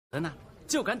的呢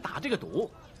就敢打这个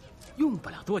赌，用不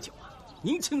了多久啊，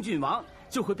您庆郡王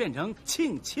就会变成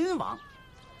庆亲王，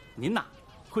您呐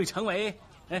会成为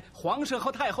皇上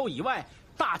和太后以外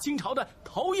大清朝的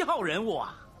头一号人物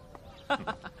啊！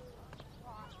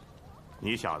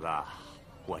你小子，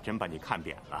我真把你看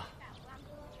扁了。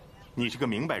你是个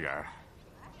明白人，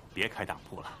别开当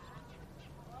铺了，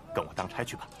跟我当差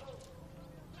去吧。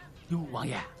哟，王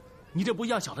爷，你这不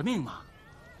要小的命吗？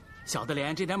小的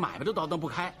连这点买卖都倒腾不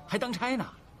开，还当差呢？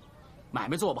买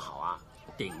卖做不好啊，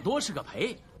顶多是个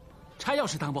赔；差要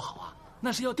是当不好啊，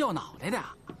那是要掉脑袋的。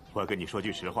我跟你说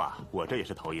句实话，我这也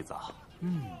是头一遭。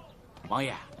王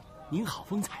爷，您好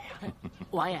风采呀！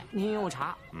王爷，您用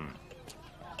茶。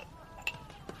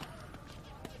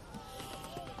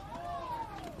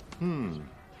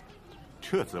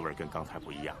这滋味跟刚才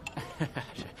不一样。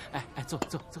是，坐。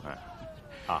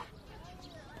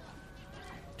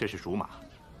这是属马。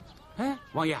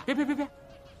王爷，别，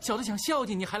小的想孝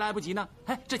敬你还来不及呢。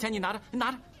这钱你拿着。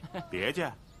别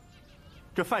介，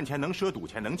这饭钱能赊，赌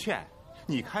钱能欠。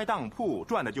你开当铺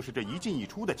赚的就是这一进一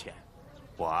出的钱，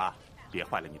我啊，别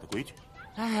坏了你的规矩。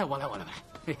我来。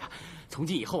哎呀，从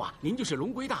今以后啊，您就是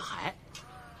龙归大海。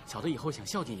小的以后想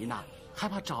孝敬您呐，还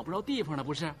怕找不着地方呢，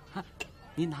不是？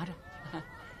您拿着。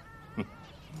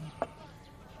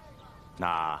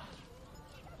那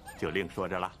就另说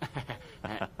着了。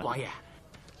王爷，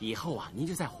以后啊，您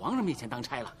就在皇上面前当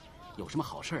差了，有什么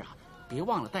好事啊，别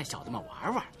忘了带小的们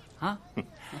玩玩啊。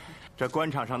这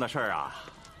官场上的事儿啊，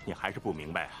你还是不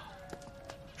明白啊。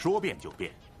说变就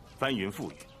变，翻云覆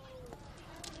雨。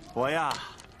我呀，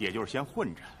也就是先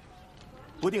混着，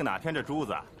不定哪天这珠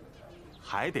子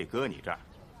还得搁你这儿。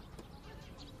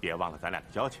别忘了咱俩的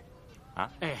交情，啊！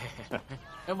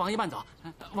王爷慢走，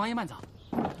王爷慢走。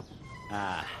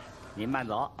您慢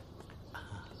走。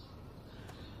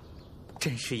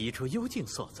真是一处幽静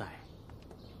所在。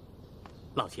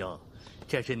老兄，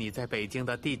这是你在北京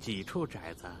的第几处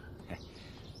宅子？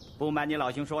不瞒你老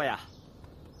兄说呀，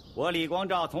我李光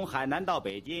照从海南到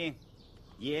北京，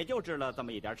也就置了这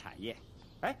么一点产业。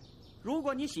如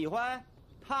果你喜欢，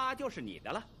它就是你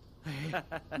的了。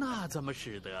那怎么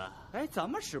使得？怎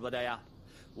么使不得呀？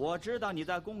我知道你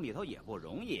在宫里头也不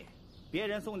容易，别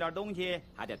人送点东西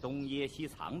还得东掖西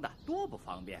藏的，多不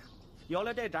方便。有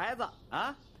了这宅子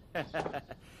啊，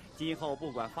今后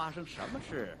不管发生什么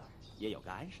事，也有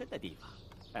个安身的地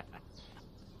方。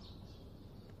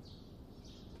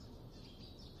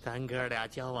咱哥俩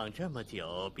交往这么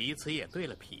久，彼此也对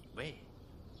了脾胃。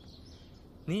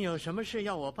你有什么事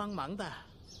要我帮忙的，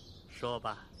说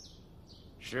吧。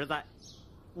实在，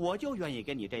我就愿意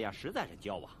跟你这样实在人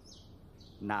交往。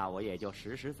那我也就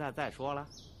实实在在说了。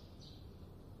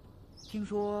听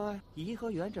说颐和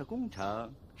园这工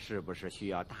程是不是需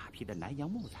要大批的南洋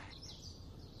木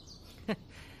材？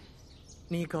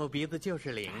你狗鼻子就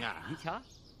是灵啊！你瞧。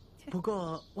不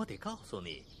过我得告诉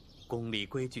你，宫里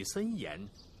规矩森严，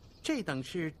这等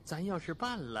事咱要是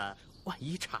办了，万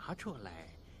一查出来，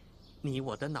你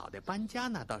我的脑袋搬家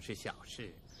那倒是小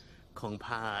事，恐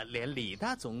怕连李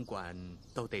大总管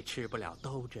都得吃不了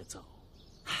兜着走。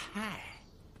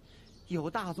有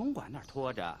大总管那儿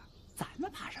拖着，咱们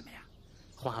怕什么呀？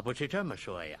话不是这么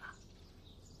说呀，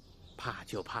怕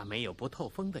就怕没有不透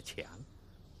风的墙。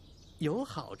有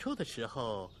好处的时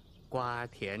候，瓜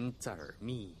甜籽儿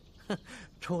蜜；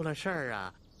出了事儿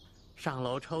啊，上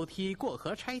楼抽梯，过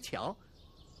河拆桥，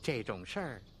这种事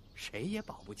儿谁也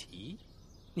保不齐。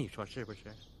你说是不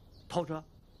是？透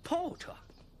彻。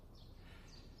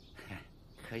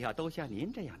可要都像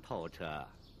您这样透彻，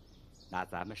那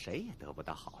咱们谁也得不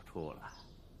到好处了。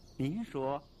您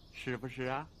说是不是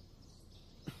啊？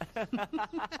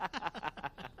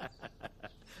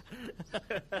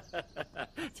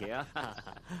请。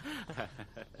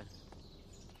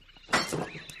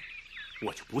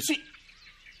我就不信，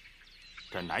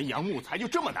这南洋木材就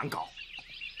这么难搞，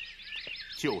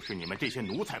就是你们这些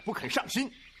奴才不肯上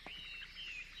心。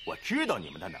我知道你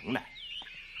们的能耐，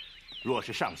若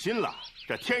是上心了，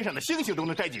这天上的星星都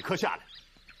能摘几颗下来。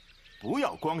不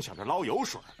要光想着捞油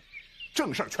水，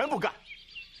正事儿全不干。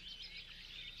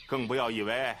更不要以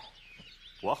为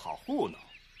我好糊弄，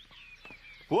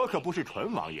我可不是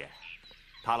纯王爷，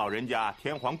他老人家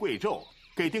天皇贵胄，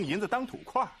给定银子当土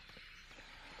块。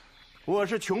我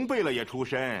是穷贝勒爷出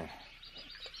身，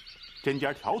针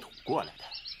尖挑土过来的，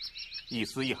一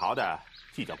丝一毫的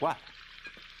计较惯了。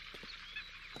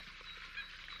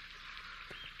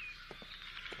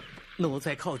奴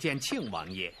才叩见庆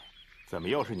王爷。怎么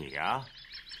又是你呀？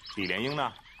李莲英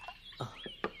呢？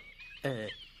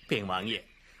禀王爷，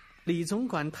李总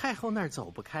管太后那儿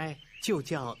走不开，就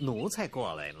叫奴才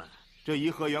过来了。这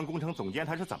颐和园工程总监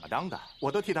他是怎么当的？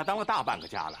我都替他当了大半个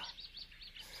家了。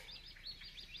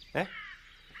哎，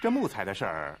这木材的事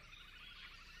儿，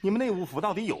你们内务府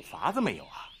到底有法子没有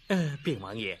啊？禀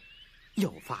王爷，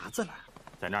有法子了，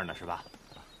在那儿呢，是吧？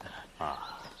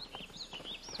啊，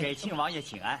给庆王爷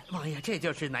请安。王爷，这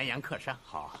就是南洋客商。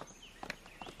好。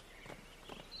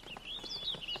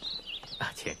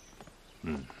啊，请。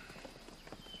嗯。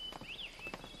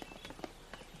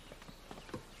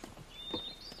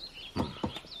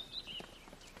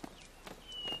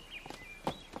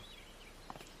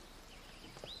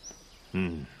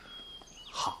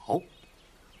好，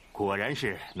果然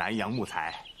是南洋木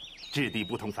材，质地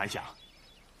不同凡响。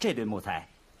这堆木材，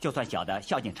就算小的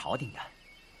孝敬朝廷的，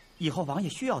以后王爷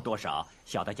需要多少，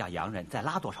小的叫洋人再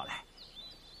拉多少来。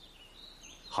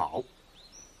好，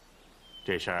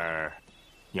这事儿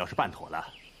你要是办妥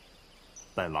了，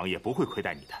本王爷不会亏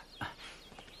待你的。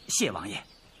谢王爷。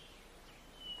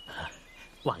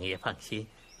王爷放心，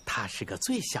他是个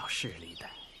最小势力的。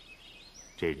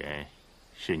这人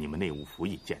是你们内务府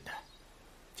引荐的，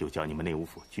就叫你们内务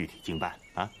府具体经办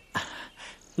啊。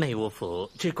内务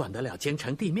府只管得了京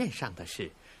城地面上的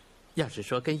事，要是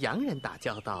说跟洋人打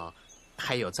交道，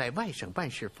还有在外省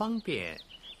办事方便，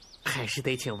还是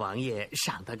得请王爷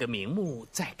赏他个名目，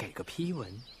再给个批文。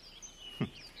哼，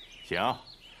行，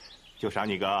就赏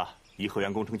你个颐和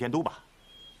园工程监督吧。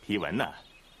批文呢，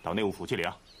到内务府去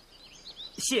领。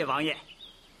谢王爷。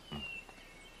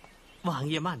王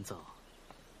爷慢走。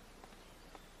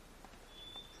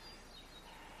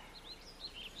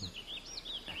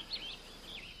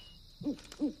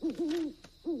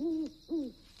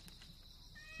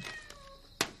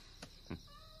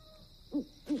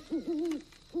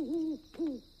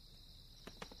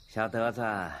小德子，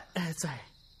在。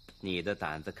你的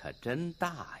胆子可真大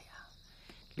呀！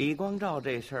李光照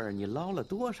这事儿，你捞了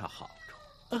多少好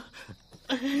处？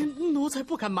奴才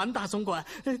不敢瞒大总管，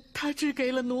他只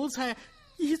给了奴才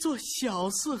一座小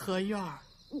四合院。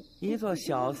一座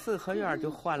小四合院就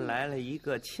换来了一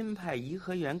个钦派颐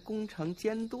和园工程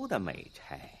监督的美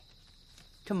差，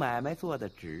这买卖做得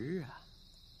值啊！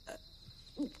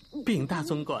禀大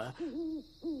总管，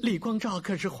李光照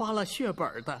可是花了血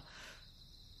本的。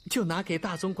就拿给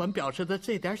大总管表示的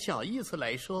这点小意思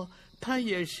来说，他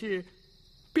也是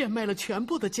变卖了全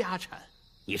部的家产。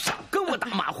你少跟我打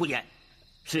马虎眼！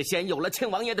是先有了庆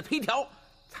王爷的批条，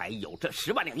才有这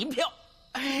10万两银票。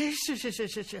哎，是，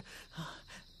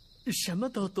什么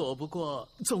都躲不过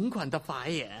总管的法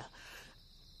眼。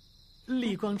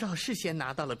李光照是先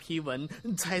拿到了批文，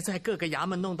才在各个衙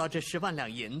门弄到这10万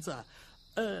两银子。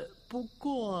不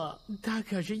过他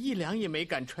可是1两也没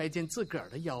敢揣进自个儿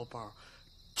的腰包，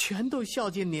全都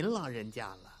孝敬您老人家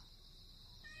了。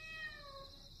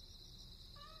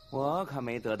我可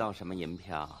没得到什么银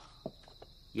票，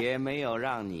也没有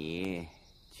让你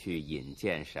去引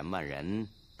荐什么人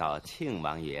到庆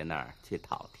王爷那儿去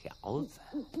讨条子。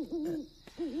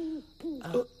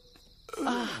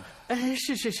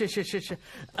是，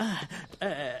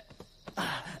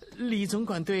李总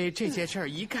管对这些事儿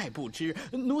一概不知，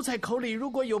奴才口里如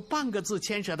果有半个字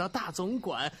牵扯到大总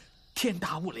管，天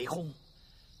打五雷轰。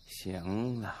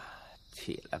行了，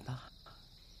起来吧。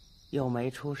又没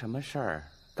出什么事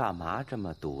儿，干嘛这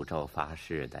么赌咒发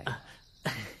誓的呀？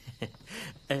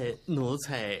奴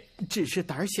才只是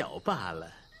胆小罢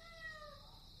了。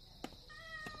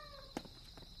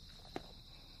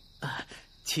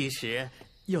其实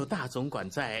有大总管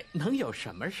在，能有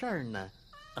什么事儿呢？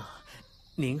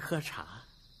您喝茶，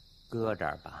搁这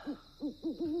儿吧。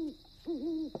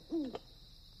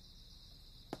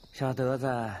小德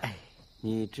子，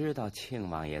你知道庆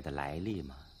王爷的来历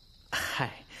吗？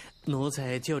嗨，奴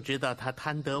才就知道他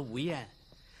贪得无厌。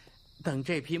等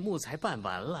这批木材办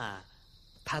完了，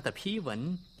他的批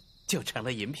文就成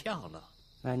了银票了。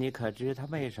那你可知他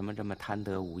为什么这么贪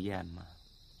得无厌吗？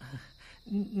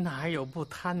哪有不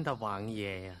贪的王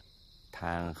爷呀？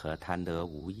贪和贪得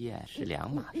无厌是两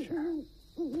码事儿。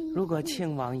如果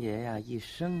庆王爷呀一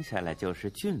生下来就是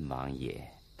郡王爷，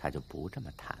他就不这么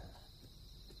贪了。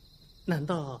难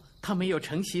道他没有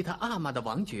承袭他阿玛的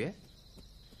王爵？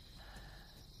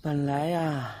本来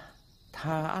呀，他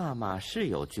阿玛是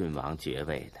有郡王爵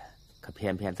位的，可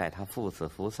偏偏在他父死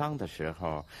扶丧的时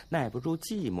候，耐不住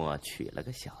寂寞，娶了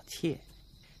个小妾，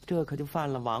这可就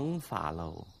犯了王法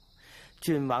喽。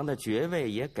郡王的爵位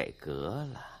也给革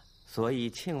了，所以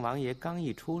庆王爷刚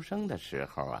一出生的时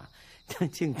候啊，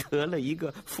竟得了一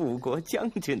个辅国将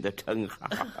军的称号，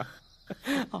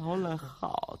熬了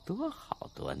好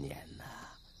多年呢，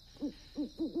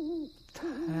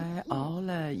才熬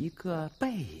了一个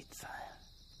辈子，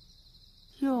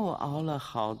又熬了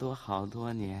好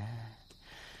多年，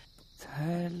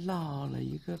才落了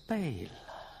一个背了。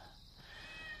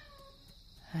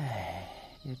哎，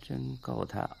也真够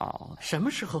他熬的。什么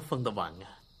时候封的王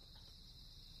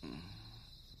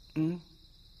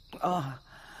啊？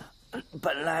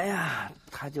本来呀，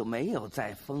他就没有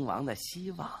再封王的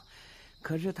希望，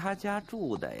可是他家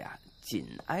住的呀，紧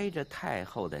挨着太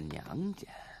后的娘家。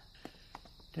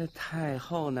这太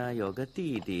后呢，有个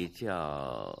弟弟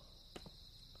叫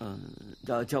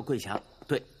桂祥，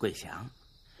对，桂祥。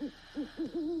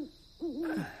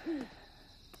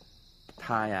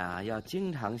他呀，要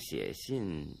经常写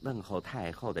信问候太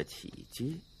后的起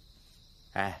居。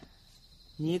哎，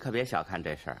你可别小看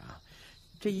这事儿啊，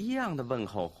这一样的问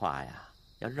候话呀，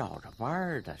要绕着弯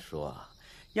儿的说，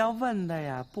要问的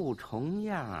呀不重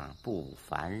样，不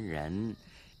烦人。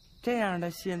这样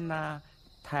的信呢，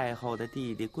太后的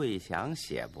弟弟桂祥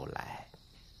写不来。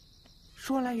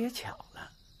说来也巧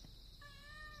了，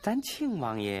咱庆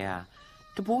王爷呀，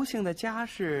这不幸的家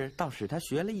世倒使他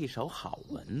学了一手好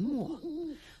文墨，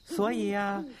所以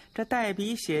呀，这代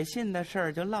笔写信的事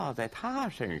儿就落在他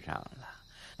身上了。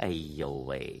哎呦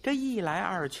喂，这一来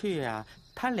二去啊，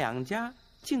他两家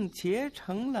竟结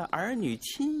成了儿女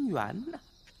亲缘呢。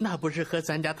那不是和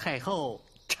咱家太后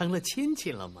成了亲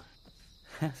戚了吗？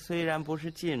虽然不是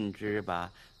近支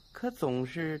吧，可总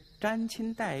是沾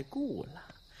亲带故了。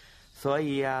所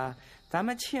以呀，咱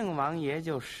们庆王爷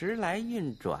就时来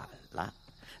运转了，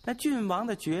那郡王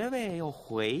的爵位又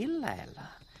回来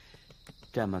了。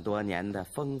这么多年的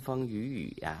风风雨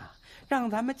雨呀，让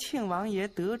咱们庆王爷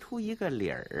得出一个理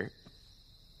儿：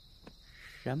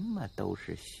什么都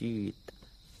是虚的，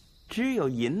只有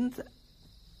银子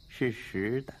是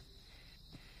实的。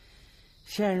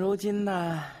现如今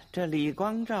呢，这李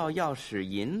光照要使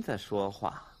银子说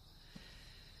话，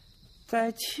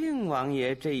在庆王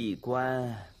爷这一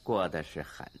关过得是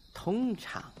很通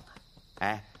畅啊。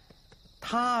哎，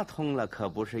他通了可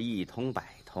不是一通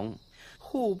百通，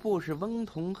户部是翁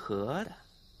同龢的，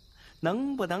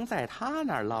能不能在他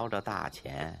那儿捞着大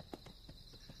钱，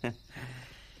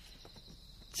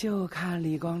就看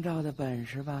李光照的本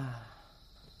事吧。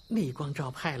李光照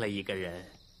派了一个人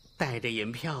带着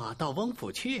银票啊到翁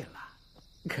府去了，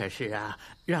可是啊，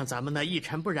让咱们那一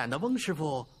尘不染的翁师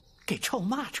傅给臭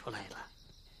骂出来了。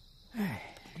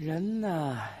哎，人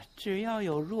呢，只要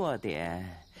有弱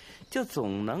点，就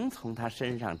总能从他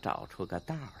身上找出个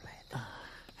道来的。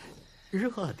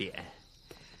弱点？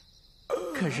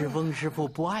可是翁师傅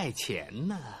不爱钱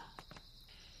呢。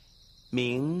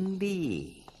名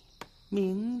利，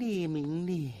名利，名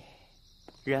利，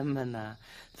人们呢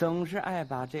总是爱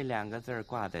把这两个字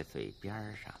挂在嘴边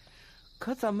上，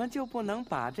可怎么就不能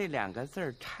把这两个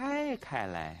字拆开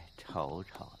来瞅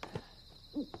瞅呢？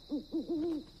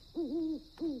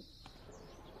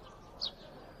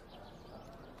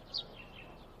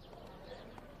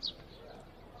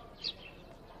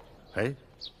哎，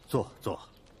坐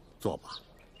吧。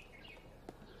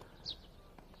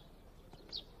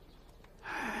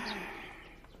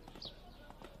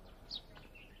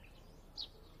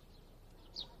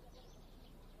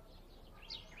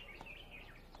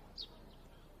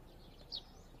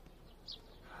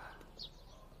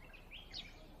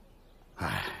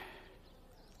哎，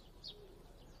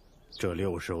这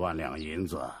60万两银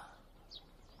子，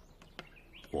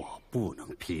我不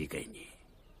能批给你。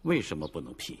为什么不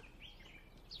能批？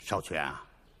少权啊，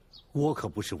我可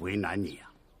不是为难你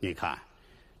啊。你看，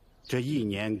这一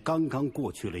年刚刚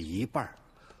过去了一半，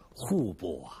户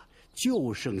部啊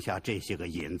就剩下这些个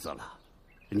银子了。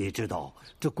你知道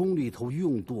这宫里头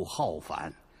用度浩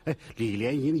繁，哎，李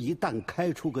莲英一旦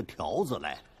开出个条子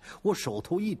来，我手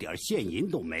头一点现银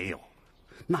都没有，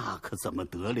那可怎么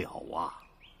得了啊？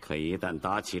可一旦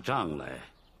打起仗来，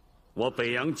我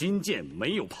北洋军舰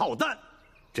没有炮弹。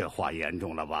这话严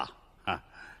重了吧？啊，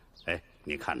哎，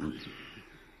你看呐，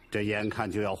这眼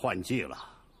看就要换季了，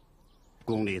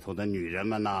宫里头的女人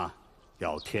们呢，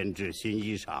要添置新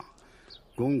衣裳，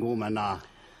公公们呢，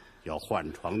要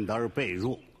换床单被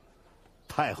褥，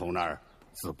太后那儿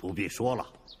自不必说了，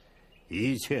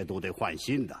一切都得换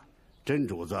新的。真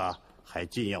主子还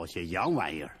尽要些洋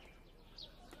玩意儿，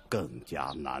更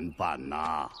加难办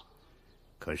呐。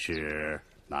可是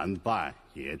难办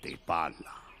也得办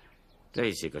呐。这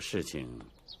些个事情，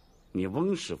你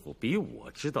翁师傅比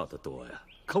我知道的多呀。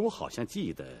可我好像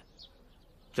记得，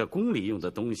这宫里用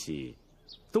的东西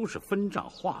都是分账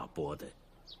划拨的，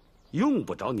用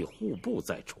不着你户部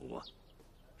再出啊。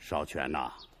少权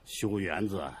呐，修园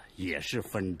子也是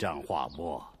分账划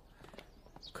拨，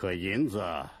可银子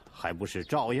还不是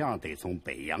照样得从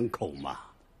北洋扣吗？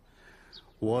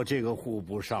我这个户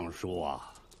部尚书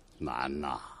啊，难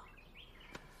呐。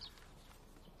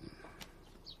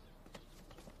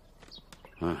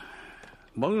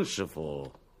翁师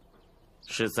傅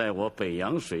是在我北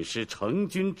洋水师成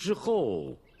军之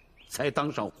后才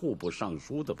当上户部尚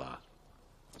书的吧？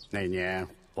那年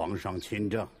皇上亲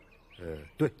政，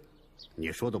对，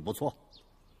你说的不错。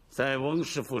在翁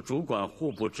师傅主管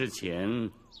户部之前，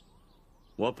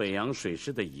我北洋水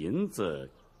师的银子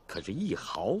可是一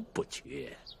毫不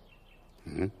缺。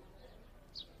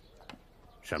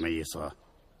什么意思？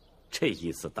这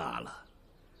意思大了。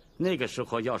那个时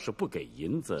候要是不给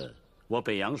银子，我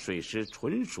北洋水师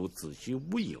纯属子虚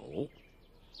乌有。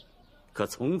可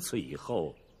从此以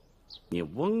后，你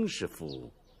翁师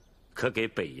傅可给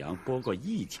北洋拨过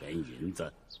1钱银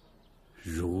子。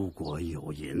如果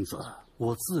有银子，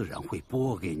我自然会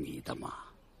拨给你的嘛。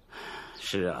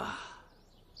是啊，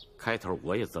开头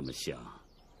我也这么想，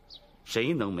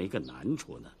谁能没个难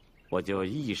处呢？我就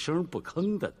一声不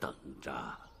吭地等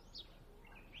着。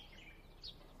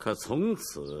可从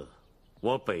此，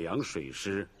我北洋水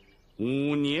师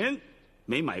5年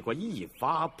没买过1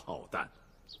发炮弹。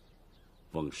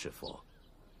翁师傅，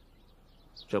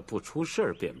这不出事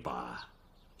儿便罢，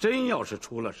真要是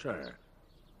出了事儿，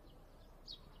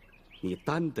你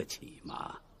担得起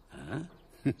吗？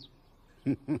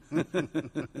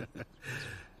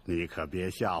你可别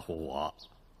吓唬我。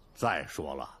再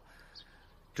说了，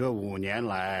这5年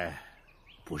来，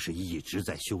不是一直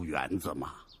在修园子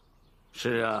吗？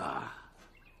是啊，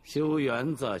修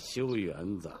园子，修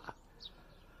园子。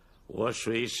我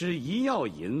水师一要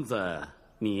银子，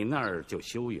你那儿就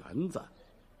修园子。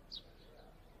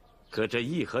可这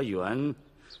颐和园，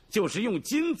就是用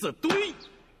金子堆，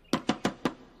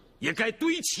也该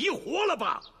堆齐活了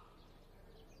吧？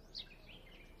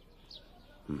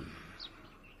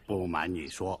不瞒你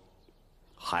说，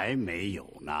还没有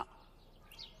呢。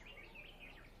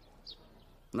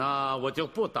那我就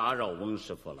不打扰翁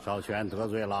师傅了。少权得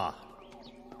罪了，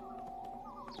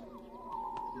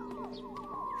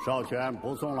少权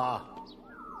不送了。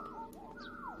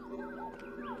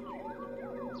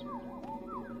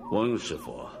翁师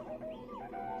傅，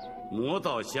魔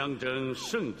道相争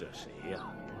胜者谁呀？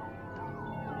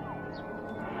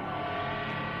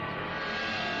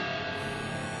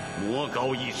魔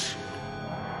高1尺，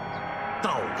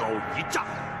道高1丈。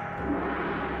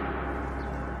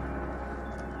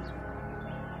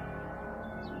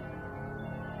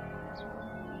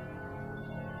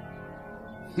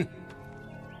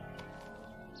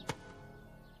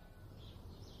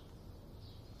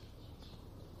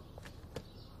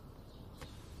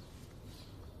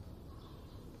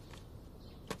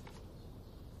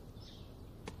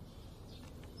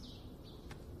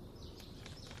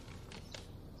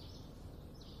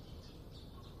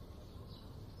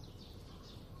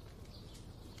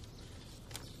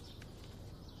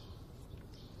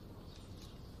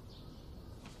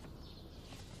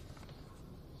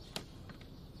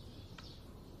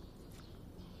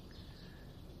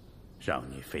让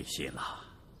你费心了。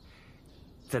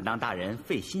怎当大人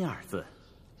费心2字？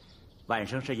晚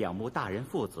生是仰慕大人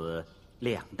父子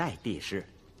2代帝师，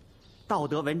道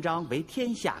德文章为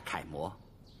天下楷模，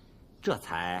这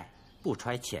才不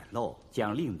揣浅陋，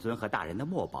将令尊和大人的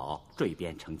墨宝缀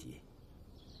编成集。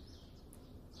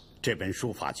这本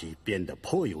书法集编得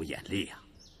颇有眼力啊，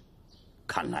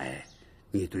看来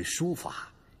你对书法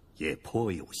也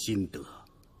颇有心得。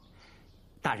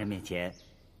大人面前，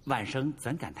晚生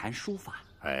怎敢谈书法？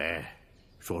哎，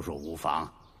说说无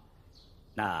妨。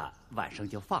那晚生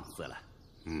就放肆了。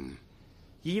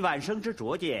以晚生之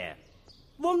拙见，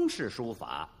翁氏书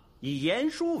法以言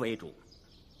书为主，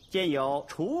兼有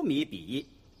除米笔意。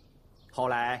后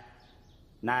来，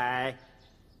乃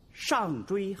上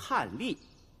追汉隶，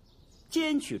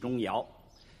兼取中爻，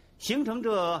形成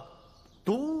这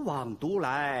独往独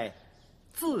来，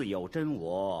自有真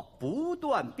我，不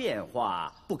断变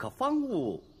化，不可方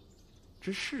物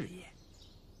之事也。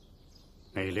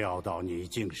没料到你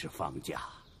竟是方家，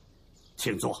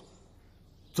请坐，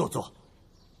坐。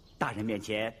大人面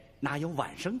前哪有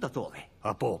晚生的座位？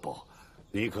啊，不，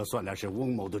你可算的是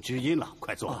翁某的知音了，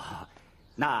快坐。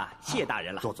那谢大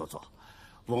人了。坐。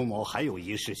翁某还有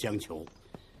一事相求，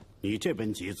你这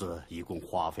本集子一共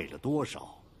花费了多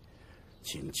少？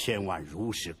请千万如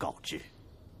实告知。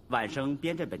晚生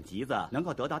编这本集子能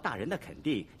够得到大人的肯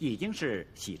定，已经是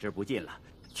喜之不尽了。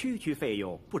区费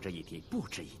用不值一提，不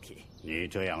值一提。你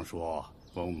这样说，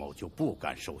翁某就不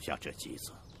敢收下这集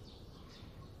子。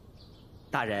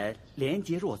大人廉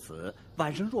洁若此，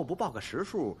晚生若不报个实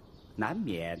数，难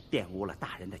免玷污了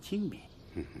大人的清明。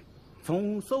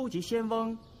从搜集仙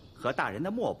翁和大人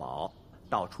的墨宝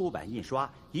到出版印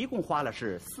刷，一共花了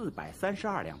是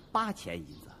432两8钱银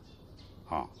子。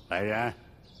好，来人，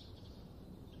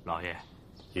老爷，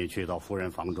你去到夫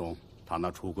人房中他那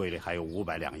橱柜里还有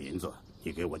500两银子，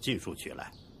你给我尽数取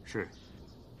来。是。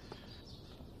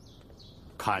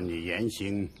看你言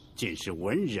行尽是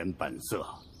文人本色，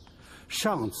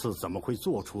上次怎么会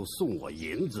做出送我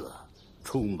银子、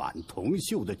充满铜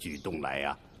锈的举动来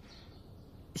呀？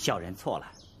小人错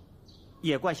了，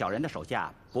也怪小人的手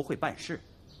下不会办事，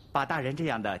把大人这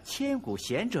样的千古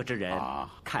贤哲之人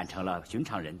看成了寻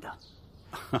常人等。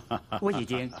我已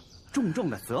经重重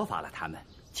的责罚了他们，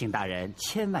请大人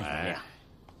千万原谅。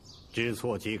知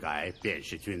错即改便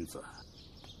是君子。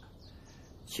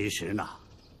其实呢，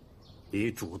你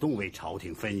主动为朝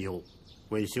廷分忧，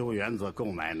为修园子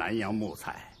购买南洋木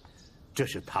材，这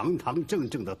是堂堂正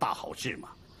正的大好事嘛，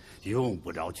用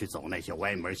不着去走那些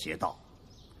歪门邪道。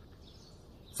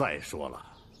再说了，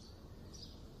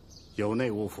有内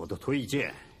务府的推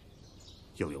荐，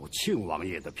又有庆王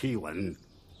爷的批文，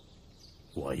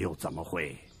我又怎么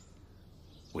会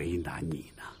为难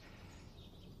你呢？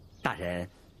大人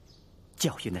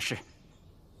教训的是。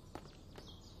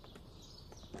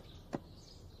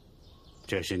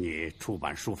这是你出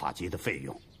版书法集的费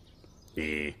用，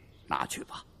你拿去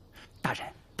吧。大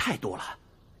人，太多了。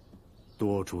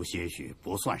多出些许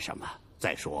不算什么。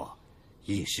再说，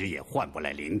一时也换不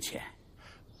来零钱。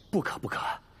不可不可，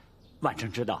万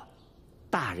生知道，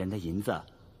大人的银子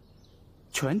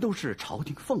全都是朝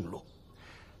廷俸禄，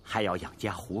还要养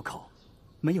家糊口，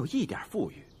没有一点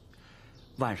富裕。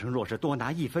万生若是多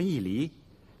拿1分1厘，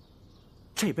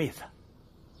这辈子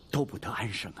都不得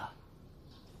安生啊。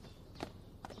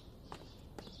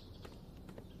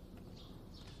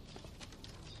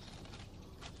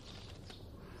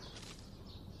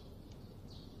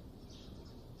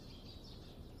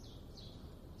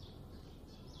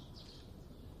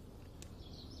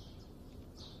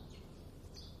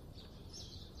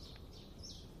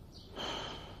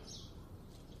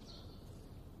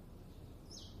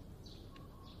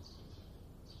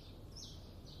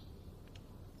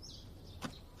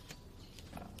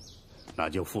那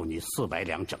就付你400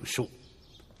两整数，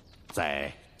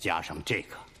再加上这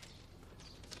个，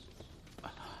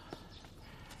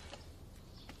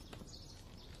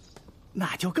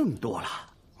那就更多了。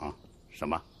啊？什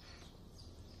么？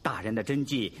大人的真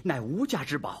迹乃无价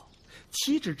之宝，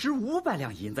岂止值500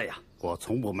两银子呀？我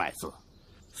从不卖字，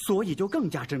所以就更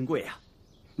加珍贵啊。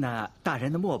那大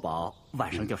人的墨宝，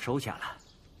晚上就收下了。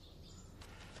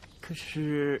可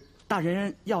是大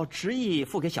人要执意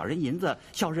付给小人银子，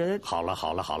小人……好了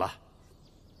好了好了，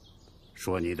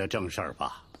说你的正事儿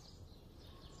吧。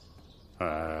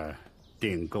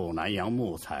订购南洋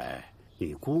木材，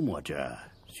你估摸着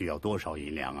需要多少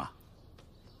银两啊？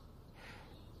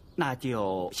那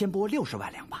就先拨60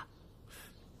万两吧。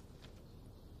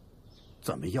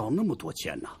怎么要那么多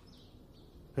钱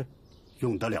呢？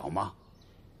用得了吗？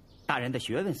大人的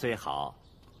学问虽好，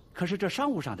可是这商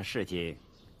务上的事情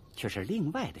却是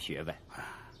另外的学问。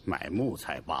买木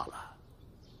材罢了，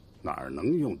哪儿能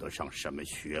用得上什么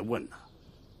学问呢？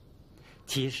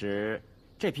其实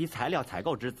这批材料采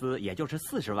购之资也就是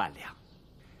40万两，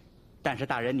但是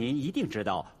大人您一定知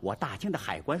道我大清的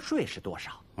海关税是多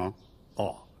少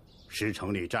？10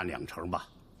成里占2成吧，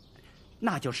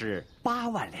那就是8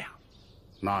万两。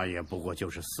那也不过就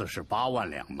是48万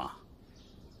两嘛。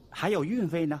还有运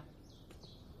费呢，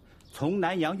从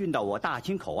南洋运到我大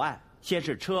清口岸，先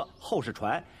是车，后是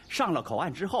船，上了口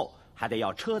岸之后，还得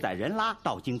要车载人拉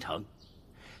到京城，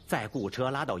再雇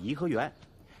车拉到颐和园。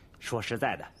说实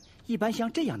在的，一般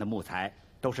像这样的木材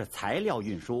都是材料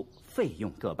运输，费用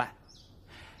各半。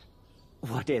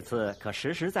我这次可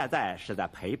实实在在是在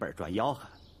赔本赚吆喝。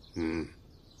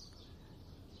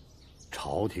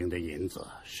朝廷的银子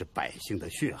是百姓的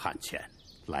血汗钱，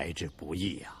来之不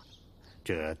易呀。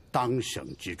这当省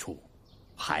之处，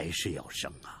还是要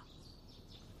省啊。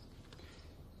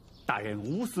大人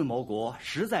无私谋国，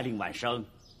实在令晚生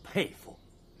佩服。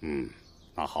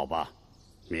那好吧，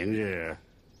明日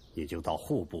你就到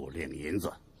户部领银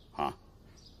子啊。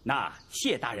那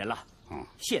谢大人了。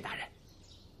谢大人。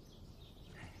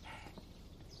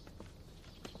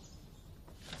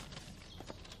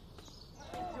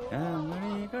咯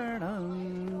哩咯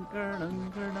楞咯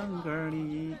楞咯楞咯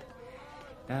哩，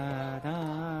哒哒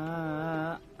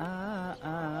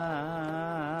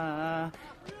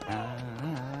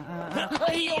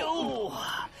哎呦，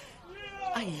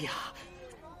哎呀，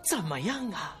怎么样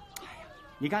啊？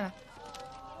你看看，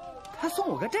他送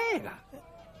我个这个，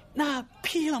那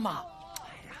批了吗？哎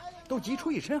呀，都急出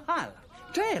一身汗了。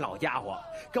这老家伙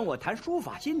跟我谈书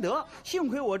法心得，幸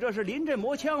亏我这是临阵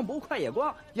磨枪，不快也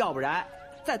光，要不然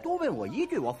再多问我一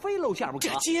句，我非露馅不可。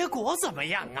这结果怎么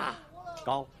样啊？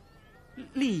高，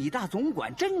李大总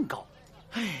管真高。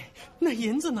哎，那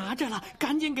银子拿着了，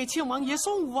赶紧给庆王爷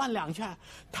送5万两去。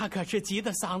他可是急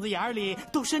得嗓子眼里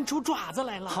都伸出爪子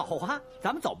来了。好啊，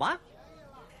咱们走吧。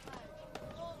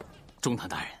中堂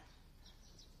大人，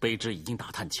卑职已经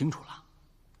打探清楚了，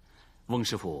翁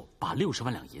师傅把60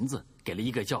万两银子给了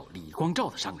一个叫李光照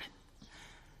的商人，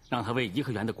让他为颐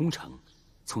和园的工程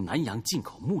从南洋进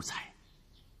口木材。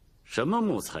什么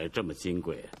木材这么金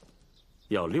贵？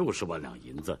要60万两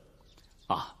银子？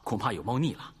啊，恐怕有猫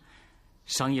腻了。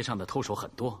商业上的偷手很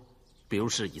多，比如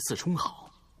是以次充好。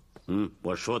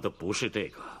我说的不是这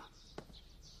个。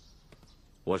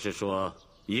我是说，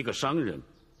一个商人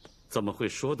怎么会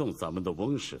说动咱们的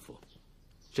翁师傅？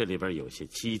这里边有些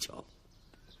蹊跷。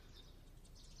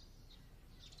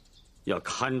要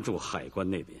看住海关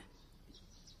那边，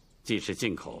即使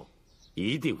进口，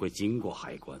一定会经过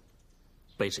海关。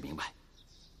卑职明白。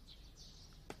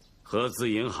合资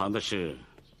银行的事，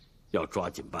要抓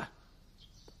紧办。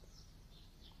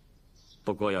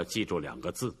不过要记住2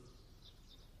个字：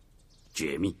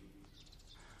绝密。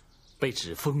卑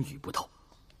职风雨不透。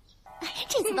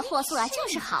这次的货色啊，就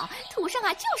是好，土上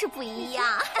啊就是不一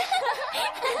样。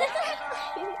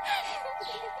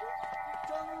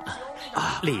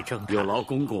李正有劳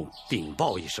公公禀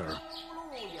报一声，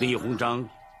李鸿章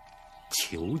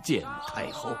求见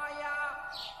太后。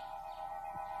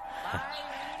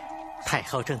太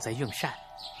后正在用膳，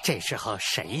这时候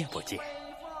谁也不见。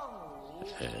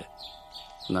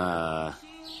那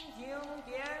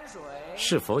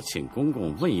是否请公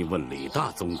公问一问李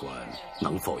大总管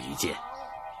能否一见？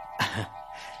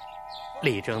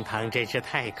李中堂真是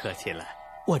太客气了，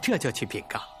我这就去禀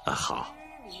告。好。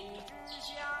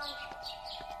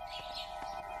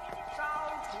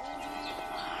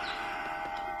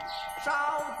烧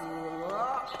子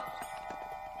鹅，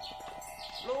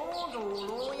卤煮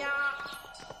卤鸭，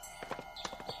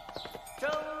蒸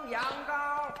羊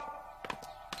羔。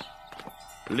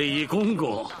李公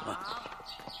公，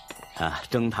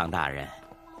中堂大人，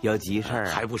有急事儿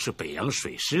还不是北洋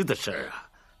水师的事儿啊？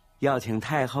要请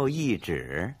太后懿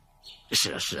旨。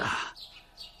是啊，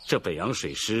这北洋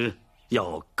水师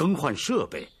要更换设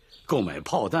备，购买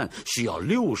炮弹需要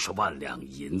60万两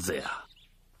银子呀。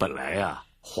本来呀，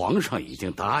皇上已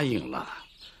经答应了，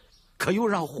可又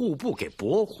让户部给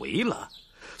驳回了，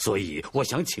所以我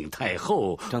想请太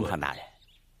后。中堂大人，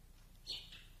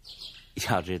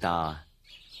要知道，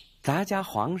咱家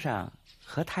皇上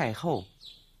和太后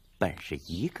本是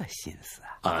一个心思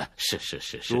啊。是。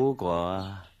如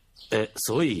果，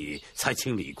所以才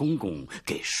请李公公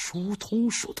给疏通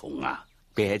啊。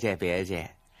别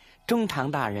介，中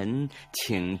堂大人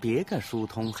请别个疏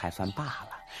通还算罢了。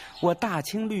我大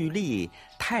清律例，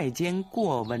太监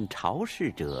过问朝事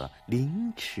者，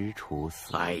凌迟处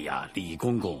死。哎呀，李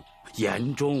公公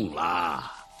严重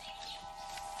了。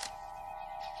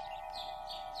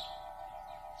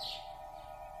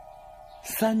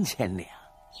3000两，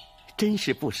真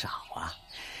是不少啊！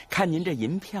看您这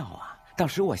银票啊，倒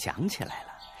使我想起来了，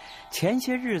前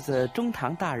些日子中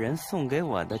堂大人送给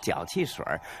我的脚气水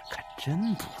可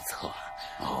真不错。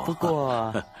不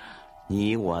过，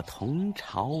你我同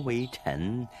朝为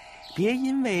臣，别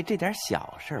因为这点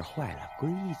小事坏了规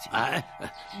矩。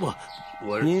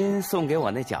我您送给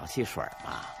我那脚气水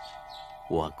嘛，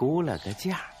我估了个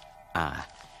价啊，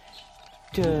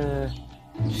这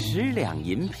10两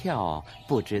银票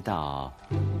不知道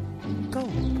够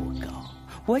不够？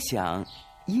我想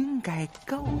应该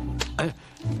够。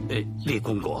李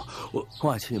公公，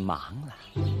我去忙了。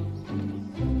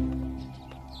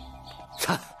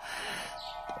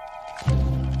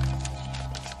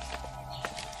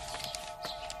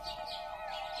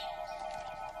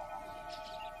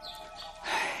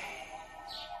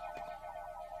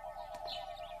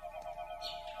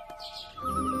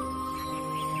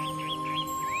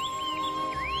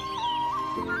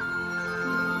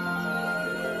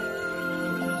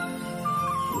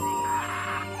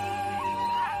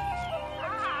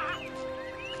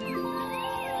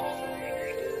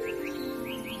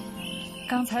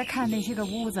刚才看那些个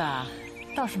屋子，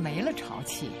倒是没了潮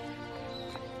气。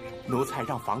奴才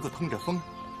让房子通着风，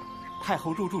太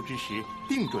后入住之时，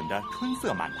定准的春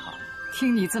色满堂。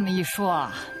听你这么一说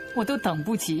啊，我都等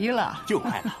不及了。就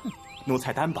快了，奴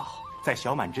才担保，在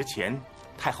小满之前，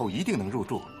太后一定能入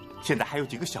住。现在还有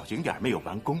几个小景点没有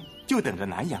完工，就等着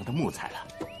南洋的木材了。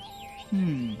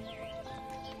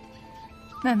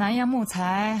那南洋木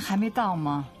材还没到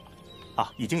吗？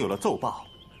已经有了奏报，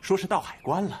说是到海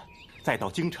关了。再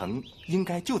到京城，应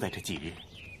该就在这几日。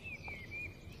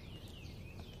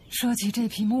说起这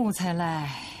批木材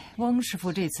来，翁师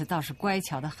傅这次倒是乖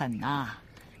巧得很呐。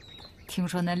听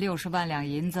说那60万两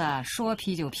银子说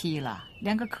批就批了，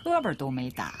连个磕巴都没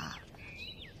打。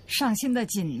上心的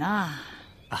紧呐！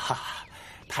啊，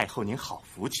太后您好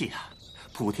福气啊！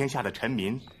普天下的臣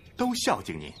民都孝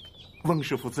敬您，翁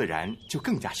师傅自然就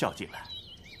更加孝敬了。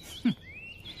哼，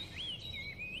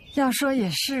要说也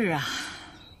是啊，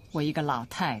我一个老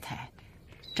太太，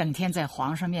整天在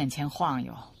皇上面前晃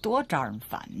悠，多招人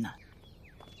烦呢。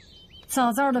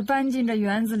早早的搬进这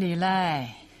园子里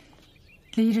来，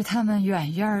离着他们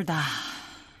远远的，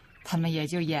他们也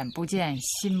就眼不见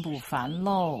心不烦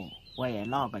喽。我也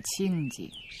落个清静，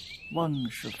翁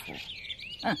师傅，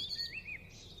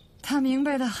他明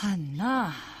白得很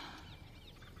呐。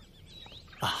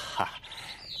啊哈，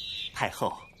太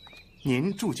后，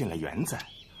您住进了园子，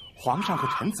皇上和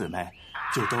臣子们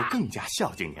就都更加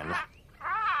孝敬您了。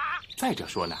再者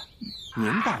说呢，您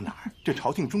到哪儿，这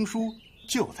朝廷中枢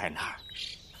就在哪儿。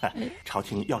朝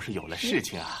廷要是有了事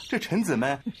情啊，这臣子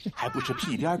们还不是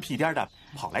屁颠屁颠的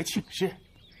跑来请示。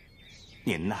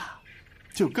您呐，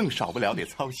就更少不了得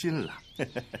操心了。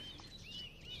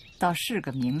倒是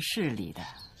个明事理的，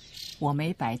我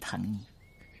没白疼你。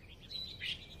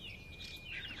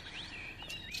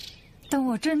等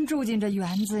我真住进这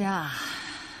园子呀，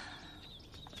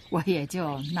我也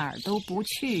就哪儿都不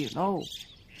去喽。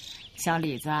小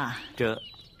李子，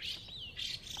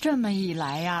这么一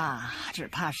来呀，只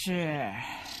怕是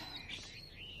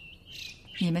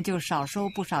你们就少收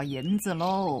不少银子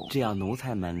喽。只要奴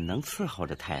才们能伺候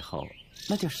着太后，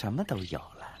那就什么都有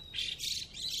了。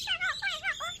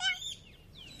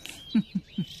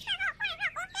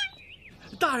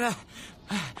大人，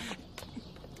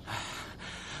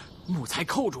木材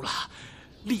扣住了，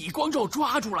李光照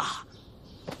抓住了。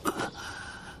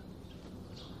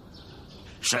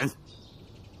神，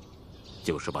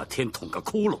就是把天捅个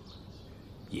窟窿，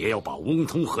也要把翁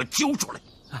同龢揪出来。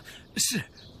啊，是。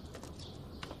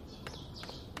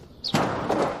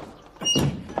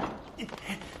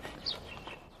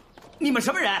你们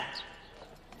什么人，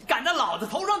敢在老子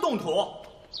头上动土，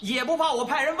也不怕我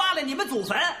派人挖了你们祖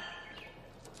坟？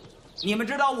你们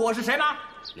知道我是谁吗？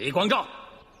李光照，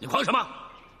你狂什么？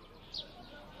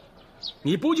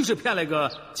你不就是骗了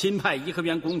个钦派颐和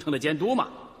园工程的监督吗？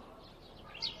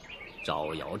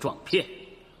招摇撞骗！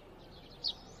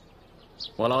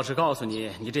我老实告诉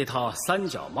你，你这套三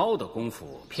脚猫的功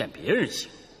夫骗别人行，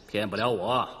骗不了我。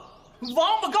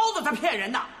王八羔子他骗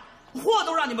人呐，货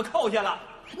都让你们扣下了，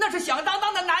那是响当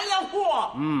当的南洋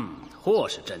货。货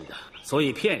是真的，所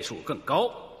以骗术更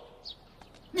高。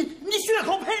你血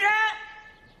口喷人！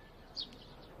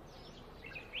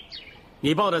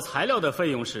你报的材料的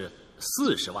费用是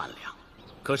40万两，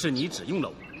可是你只用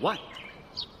了5万。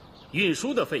运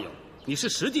输的费用你是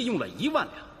实际用了1万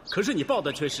两，可是你报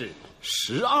的却是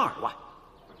12万。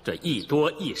这一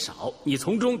多一少，你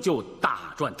从中就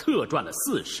大赚特赚了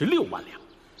46万两。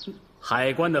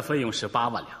海关的费用是8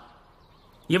万两，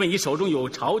因为你手中有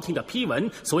朝廷的批文，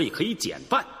所以可以减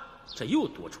半，这又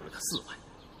多出了个4万。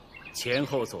前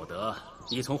后所得，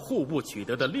你从户部取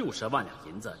得的60万两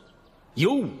银子，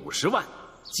有50万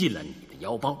进了你的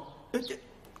腰包。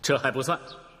这还不算，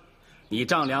你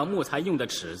丈量木材用的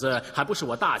尺子还不是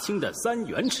我大清的3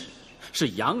元尺，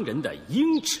是洋人的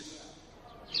英尺。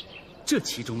这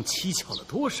其中蹊跷了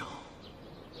多少，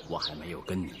我还没有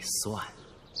跟你算。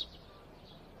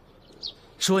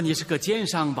说你是个奸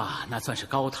商吧，那算是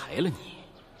高抬了你。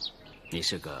你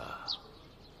是个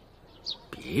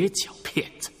蹩脚骗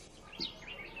子。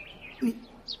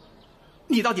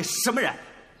你到底是什么人？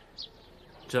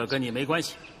这跟你没关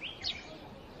系。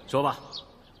说吧，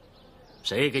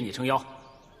谁给你撑腰？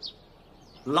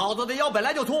老子的腰本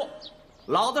来就粗，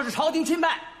老子是朝廷钦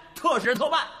派，特使特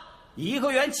办，颐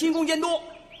和园亲宫监督，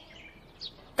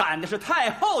干的是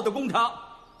太后的工程，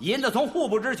银子从户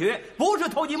部支取，不是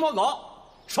偷鸡摸狗，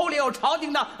手里有朝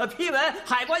廷的批文，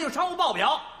海关有商务报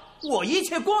表，我一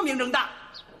切光明正大。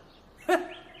哼，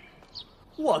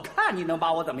我看你能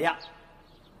把我怎么样？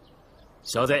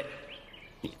小子，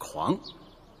你狂！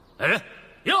来人，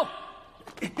有！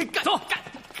走！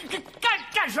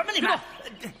干什么你们？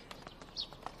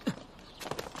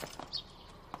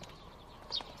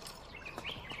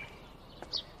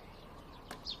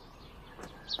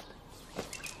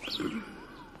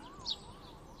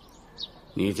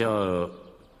你叫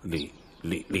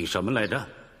李什么来着？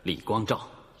李光照。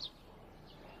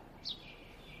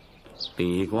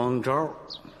李光照，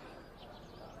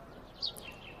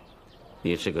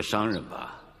你是个商人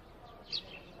吧？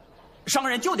商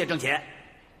人就得挣钱。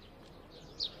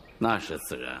那是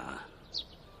自然啊。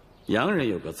洋人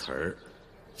有个词儿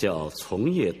叫从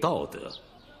业道德。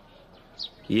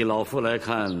以老夫来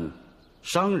看，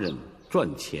商人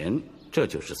赚钱，这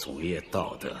就是从业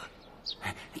道德。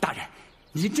大人，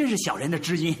您真是小人的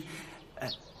知音。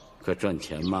可赚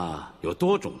钱嘛，有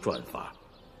多种赚法。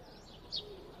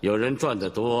有人赚得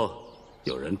多，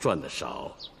有人赚得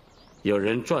少，有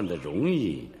人赚得容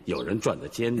易，有人赚得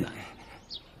艰难，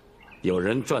有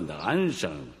人赚得安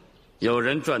生，有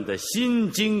人赚得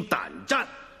心惊胆战。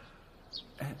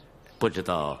不知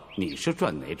道你是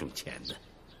赚哪种钱的？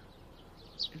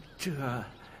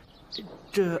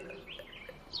这，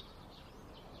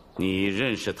你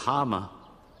认识他吗？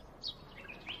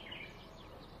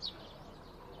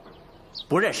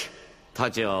不认识。他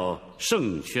叫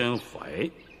盛宣怀。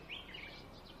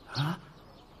啊！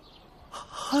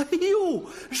哎呦，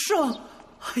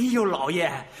哎呦，老爷，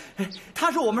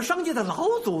他是我们商界的老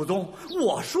祖宗。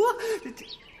我说，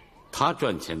他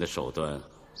赚钱的手段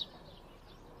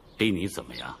比你怎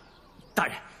么样？大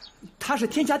人，他是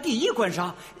天下第一官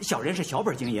商，小人是小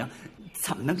本经营，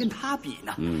怎么能跟他比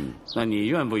呢？那你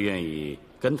愿不愿意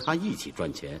跟他一起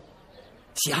赚钱？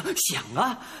想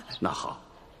啊。那好，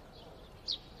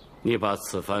你把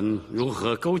此番如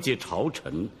何勾结朝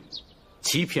臣、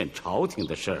欺骗朝廷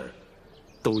的事儿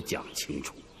都讲清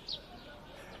楚。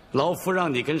老夫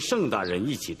让你跟盛大人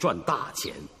一起赚大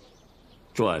钱，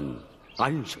赚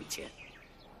安生钱。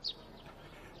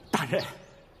大人，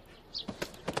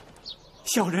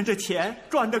小人这钱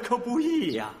赚的可不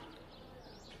易呀，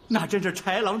那真是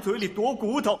豺狼嘴里夺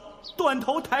骨头，断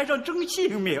头台上争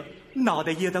性命，脑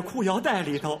袋掖在裤腰带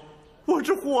里头，我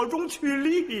是火中取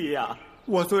栗呀。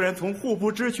我虽然从户部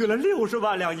支取了60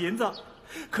万两银子，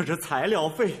可是材料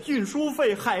费、运输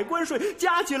费、海关税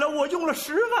加起来，我用了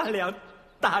10万两。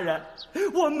大人，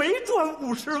我没赚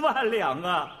50万两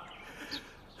啊！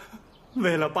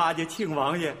为了巴结庆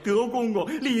王爷、德公公、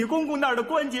李公公那儿的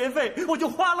关节费，我就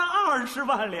花了20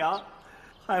万两，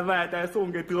还外带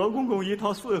送给德公公一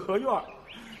套4合院。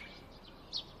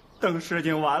等事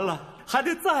情完了，还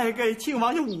得再给庆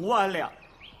王爷5万两。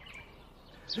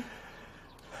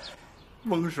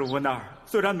翁师傅那儿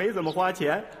虽然没怎么花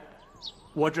钱，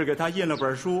我只给他印了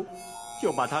本书，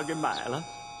就把他给买了。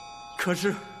可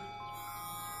是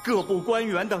各部官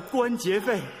员的关节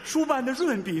费、书办的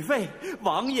润笔费、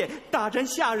王爷、大臣、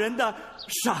下人的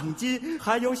赏金，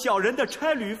还有小人的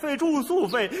差旅费、住宿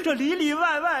费，这里里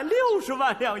外外60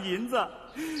万两银子，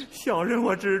小人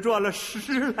我只赚了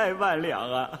10来万两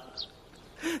啊！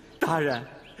大人，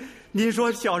您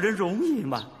说小人容易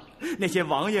吗？那些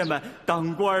王爷们、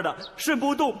当官的伸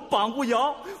不动、绑不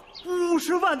摇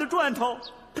，50万的赚头，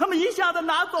他们一下子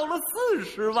拿走了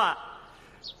40万。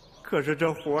可是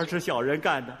这活是小人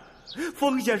干的，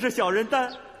风险是小人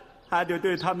担，还得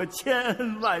对他们千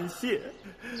恩万谢，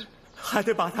还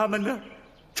得把他们的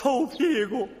臭屁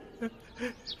股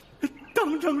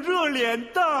当成热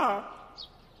脸蛋儿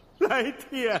来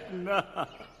舔呐！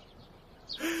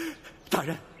大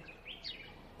人，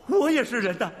我也是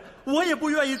人呐，我也不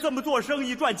愿意这么做生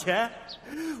意赚钱，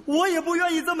我也不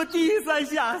愿意这么低三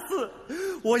下四，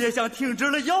我也想挺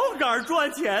直了腰杆赚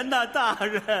钱呐，大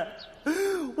人。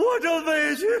我这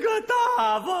委屈可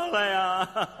大发了呀！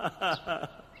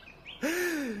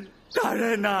大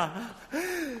人呐，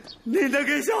你得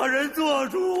给小人做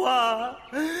主啊，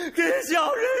给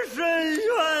小人伸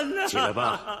冤呐！起来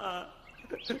吧，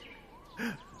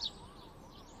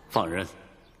放人。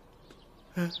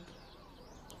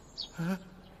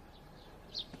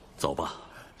走吧。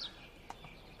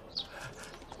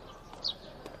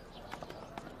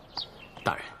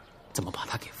大人，怎么把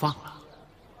他给放了？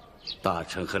大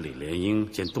臣和李莲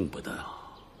英见动不得。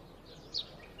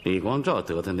李光照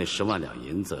得的那10万两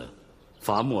银子，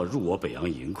罚没入我北洋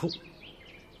银库。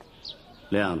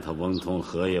谅他翁同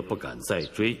龢也不敢再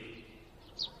追。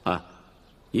啊，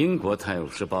英国《泰晤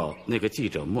士报》那个记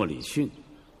者莫里逊，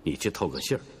你去透个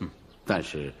信儿。但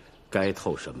是该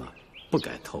透什么，不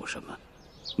该透什么，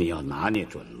你要拿捏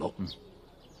准喽。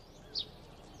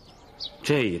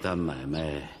这一单买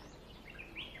卖，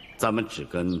咱们只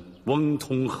跟翁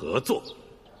同龢做。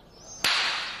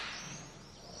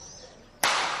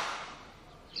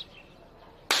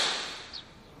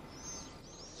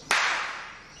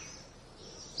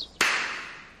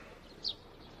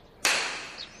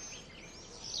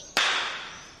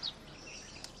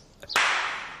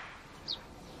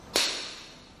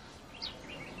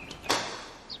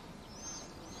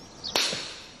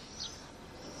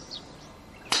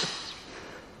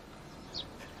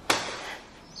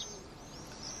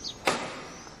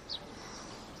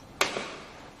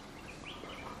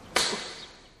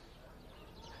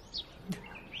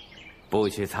不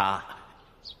许擦，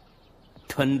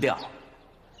吞掉。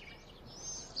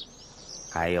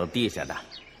还有地下的，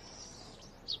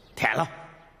舔了。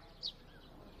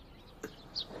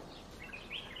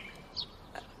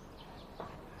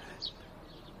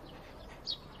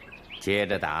接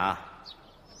着打。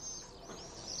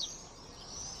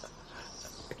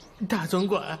大总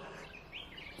管，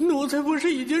奴才不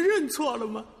是已经认错了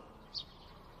吗？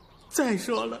再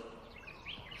说了，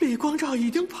李光照已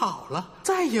经跑了，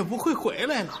再也不会回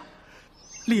来了。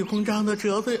李鸿章的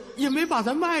折子也没把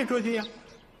咱卖出去呀，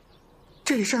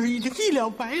这事儿已经一了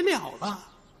百了了。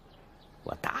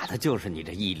我打的就是你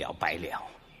这一了百了，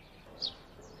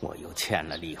我又欠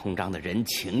了李鸿章的人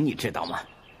情，你知道吗？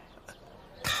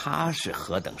他是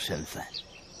何等身份，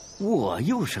我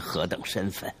又是何等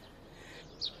身份？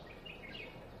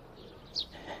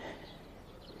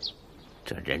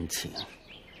这人情，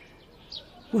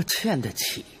我欠得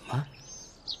起吗？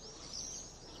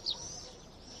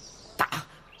打，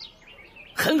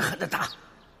狠狠的打，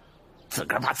自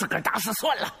个儿把自个儿打死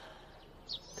算了。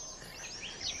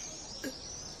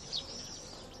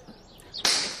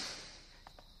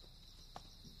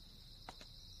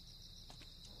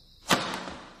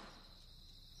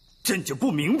朕就不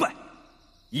明白，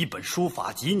一本书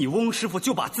法集，你翁师傅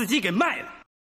就把自己给卖了。